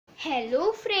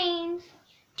Hello friends,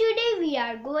 today we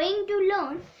are going to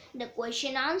learn the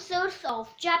question answers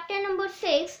of chapter number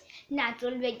 6,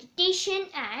 Natural Vegetation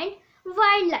and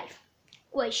Wildlife.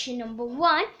 Question number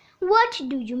 1, what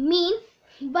do you mean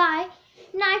by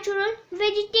natural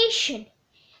vegetation?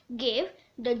 Give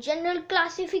the general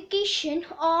classification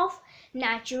of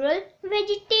natural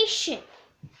vegetation.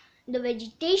 The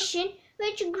vegetation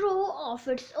which grows of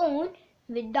its own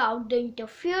without the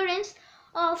interference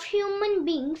of human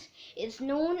beings is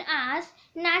known as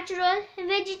natural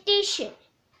vegetation.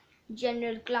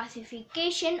 General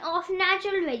classification of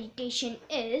natural vegetation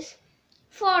is: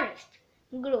 forest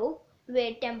grow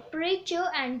where temperature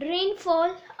and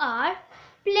rainfall are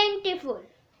plentiful.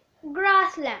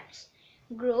 Grasslands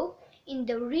grow in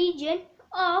the region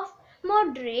of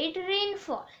moderate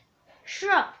rainfall.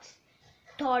 Shrubs,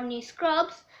 thorny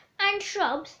scrubs and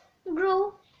shrubs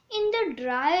grow in the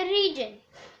dry region.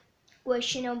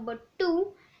 Question number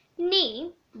 2.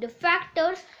 Name the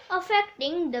factors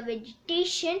affecting the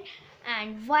vegetation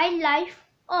and wildlife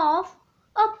of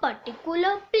a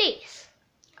particular place.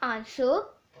 Answer.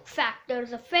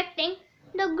 Factors affecting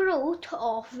the growth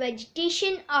of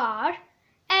vegetation are: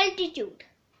 altitude,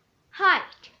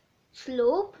 height,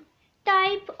 slope,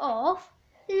 type of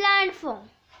landform,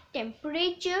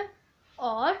 temperature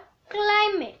or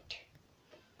climate,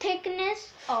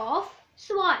 thickness of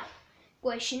soil.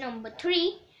 Question number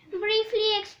 3.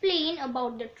 Briefly explain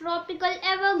about the tropical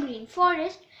evergreen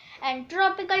forest and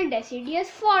tropical deciduous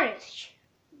forest.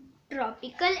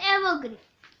 Tropical evergreen,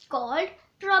 called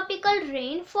tropical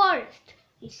rainforest,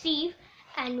 receive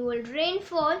annual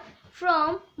rainfall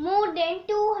from more than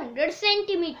 200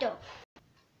 cm.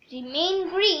 Remain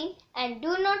green and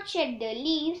do not shed their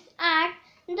leaves at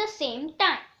the same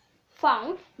time.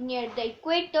 Found near the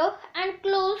equator and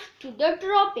close to the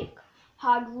tropic.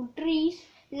 Hardwood trees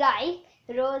like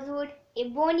rosewood,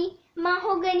 ebony,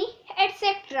 mahogany,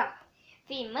 etc.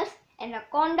 Famous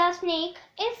anaconda snake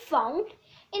is found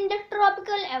in the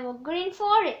tropical evergreen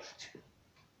forest.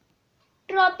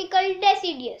 Tropical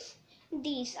deciduous.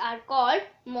 These are called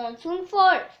monsoon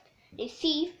forest.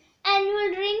 Receive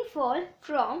annual rainfall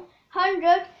from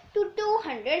 100 to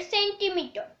 200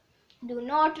 cm. Do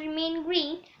not remain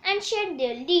green and shed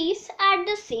their leaves at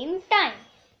the same time.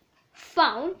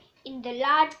 Found in the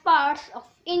large parts of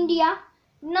India,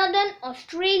 northern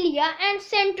Australia and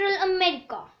Central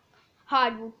America.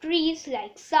 Hardwood trees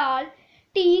like sal,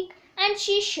 teak and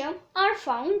shisham are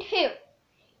found here.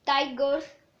 Tigers,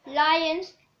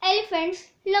 lions, elephants,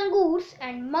 langurs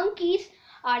and monkeys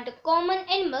are the common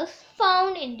animals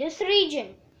found in this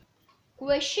region.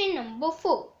 Question number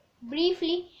 4.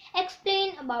 Briefly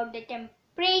explain about the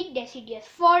temperate deciduous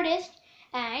forest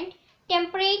and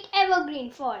temperate evergreen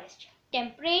forest.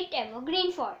 Temperate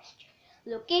evergreen forest,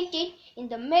 located in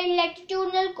the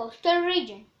mid-latitudinal coastal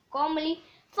region, commonly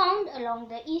found along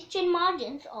the eastern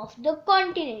margins of the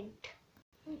continent.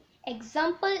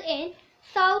 Example in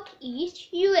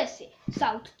Southeast USA,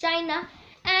 South China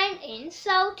and in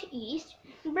Southeast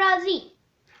Brazil.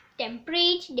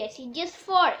 Temperate deciduous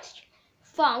forest,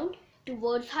 found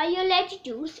towards higher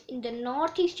latitudes in the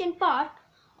northeastern part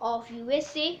of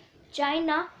USA,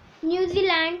 China, New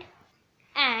Zealand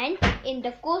and in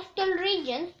the coastal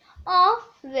regions of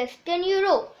Western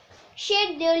Europe.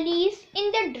 Shed their leaves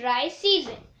in the dry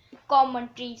season. Common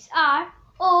trees are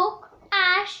oak,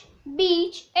 ash,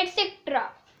 beech,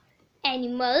 etc.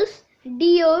 Animals,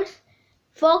 deer,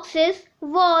 foxes,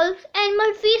 wolves,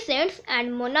 animal pheasants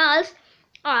and monals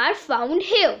are found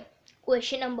here.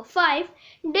 Question number 5.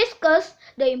 Discuss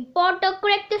the important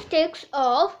characteristics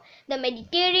of the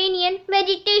Mediterranean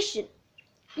vegetation.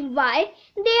 Why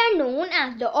they are known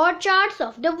as the orchards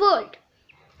of the world.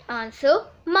 Answer.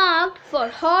 Marked for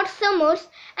hot summers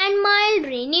and mild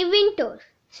rainy winters.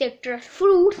 Citrus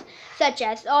fruits such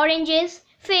as oranges,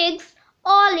 figs,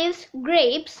 olives,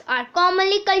 grapes are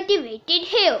commonly cultivated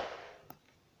here.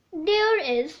 There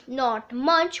is not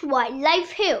much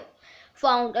wildlife here,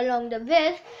 found along the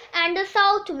west and the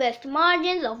southwest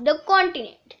margins of the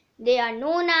continent. They are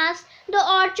known as the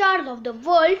orchards of the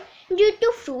world due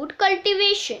to fruit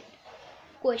cultivation.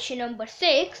 Question number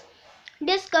 6.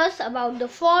 Discuss about the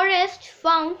forests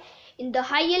found in the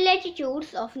higher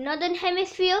latitudes of northern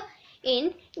hemisphere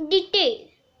in detail.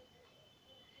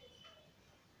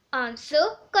 Answer.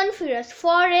 Coniferous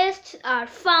forests are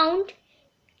found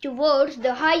towards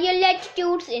the higher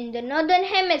latitudes in the northern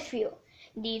hemisphere.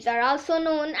 These are also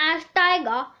known as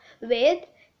taiga, with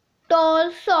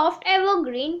tall, soft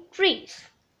evergreen trees.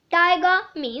 Taiga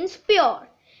means pure.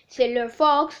 Silver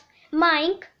fox,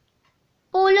 mink,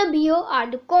 polar bear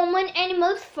are the common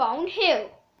animals found here.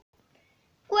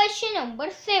 Question number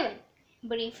 7.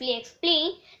 Briefly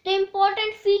explain the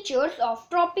important features of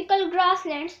tropical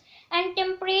grasslands and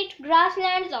temperate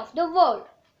grasslands of the world.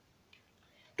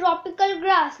 Tropical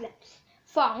grasslands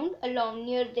found along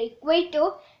near the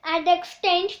equator and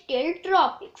extend till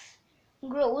tropics.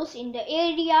 Grows in the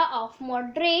area of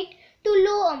moderate to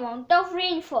low amount of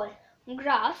rainfall.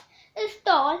 Grass is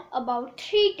tall, about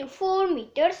 3 to 4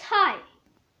 meters high.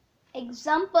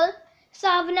 Example: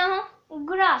 savanna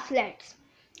grasslands.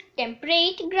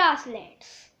 Temperate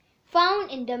grasslands found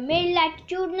in the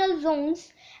mid-latitudinal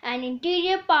zones and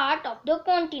interior part of the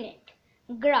continent.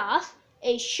 Grass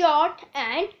is short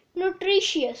and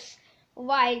nutritious.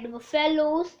 Wild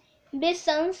buffaloes,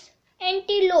 bisons,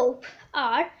 antelope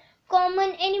are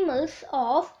common animals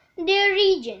of their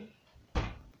region.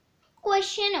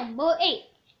 Question number 8.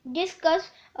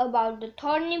 Discuss about the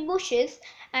thorny bushes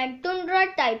and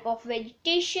tundra type of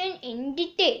vegetation in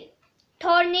detail.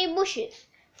 Thorny bushes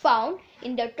found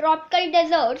in the tropical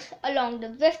deserts along the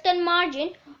western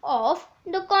margin of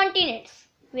the continents.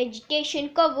 Vegetation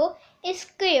cover is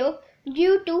scarce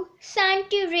due to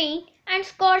scanty rain and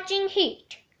scorching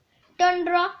heat.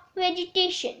 Tundra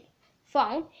vegetation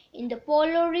found in the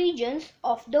polar regions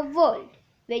of the world.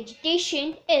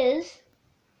 Vegetation is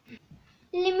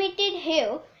limited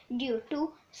here due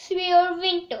to severe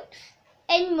winters.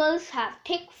 Animals have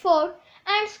thick fur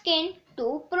and skin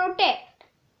to protect.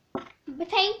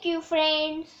 Thank you,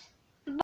 friends.